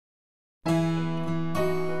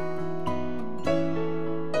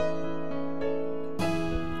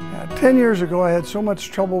10 years ago, I had so much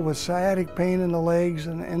trouble with sciatic pain in the legs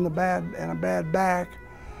and a bad back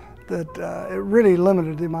that it really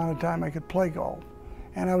limited the amount of time I could play golf.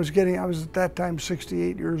 And I was at that time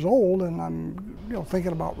 68 years old, and I'm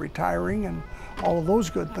thinking about retiring and all of those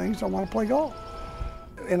good things. I want to play golf.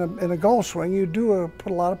 In a golf swing, you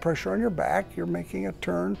put a lot of pressure on your back. You're making a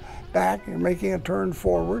turn back, you're making a turn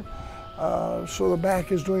forward. So the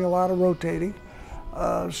back is doing a lot of rotating.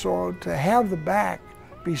 So to have the back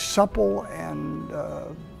be supple and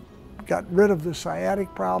got rid of the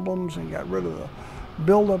sciatic problems and got rid of the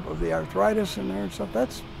buildup of the arthritis in there and stuff,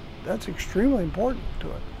 that's extremely important to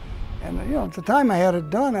it. And at the time I had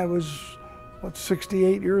it done, I was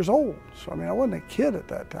 68 years old. So I mean, I wasn't a kid at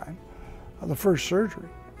that time, the first surgery.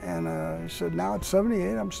 And he said, now at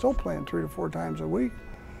 78, I'm still playing 3 to 4 times a week,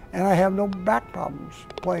 and I have no back problems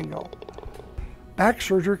playing golf. Back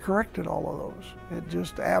surgery corrected all of those. It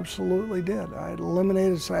just absolutely did. I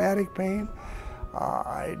eliminated sciatic pain.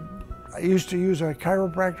 I used to use a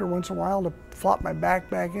chiropractor once in a while to flop my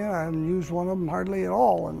back in. I haven't used one of them hardly at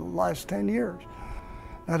all in the last 10 years.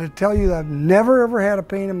 Now to tell you that I've never ever had a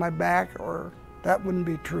pain in my back, that wouldn't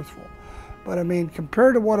be truthful. But I mean,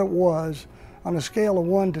 compared to what it was, on a scale of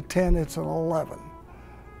 1 to 10, it's an 11.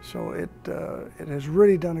 So it has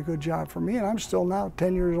really done a good job for me, and I'm still now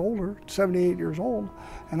 10 years older, 78 years old,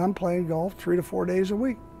 and I'm playing golf 3 to 4 days a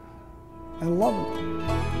week and loving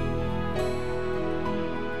it.